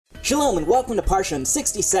Shalom and welcome to Parsha in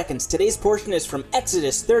 60 seconds. Today's portion is from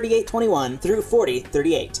Exodus 38:21 through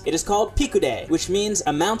 40:38. It is called Pekudei, which means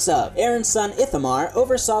amounts of. Aaron's son Ithamar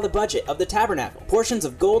oversaw the budget of the tabernacle. Portions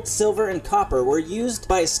of gold, silver, and copper were used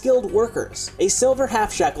by skilled workers. A silver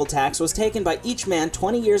half-shekel tax was taken by each man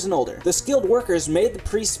 20 years and older. The skilled workers made the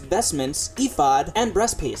priest's vestments, ephod, and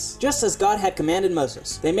breastpiece, just as God had commanded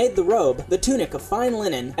Moses. They made the robe, the tunic of fine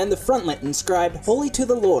linen, and the frontlet inscribed, "Holy to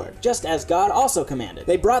the Lord," just as God also commanded.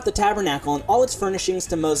 They brought the tabernacle and all its furnishings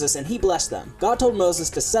to Moses, and he blessed them. God told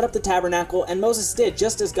Moses to set up the tabernacle, and Moses did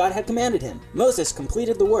just as God had commanded him. Moses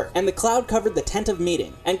completed the work, and the cloud covered the tent of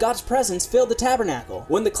meeting, and God's presence filled the tabernacle.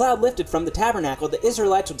 When the cloud lifted from the tabernacle, the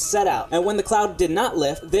Israelites would set out, and when the cloud did not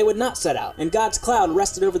lift, they would not set out. And God's cloud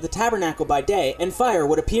rested over the tabernacle by day, and fire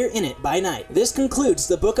would appear in it by night. This concludes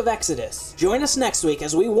the book of Exodus. Join us next week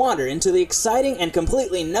as we wander into the exciting and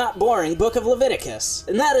completely not boring book of Leviticus.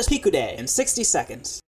 And that is Pekudei in 60 seconds.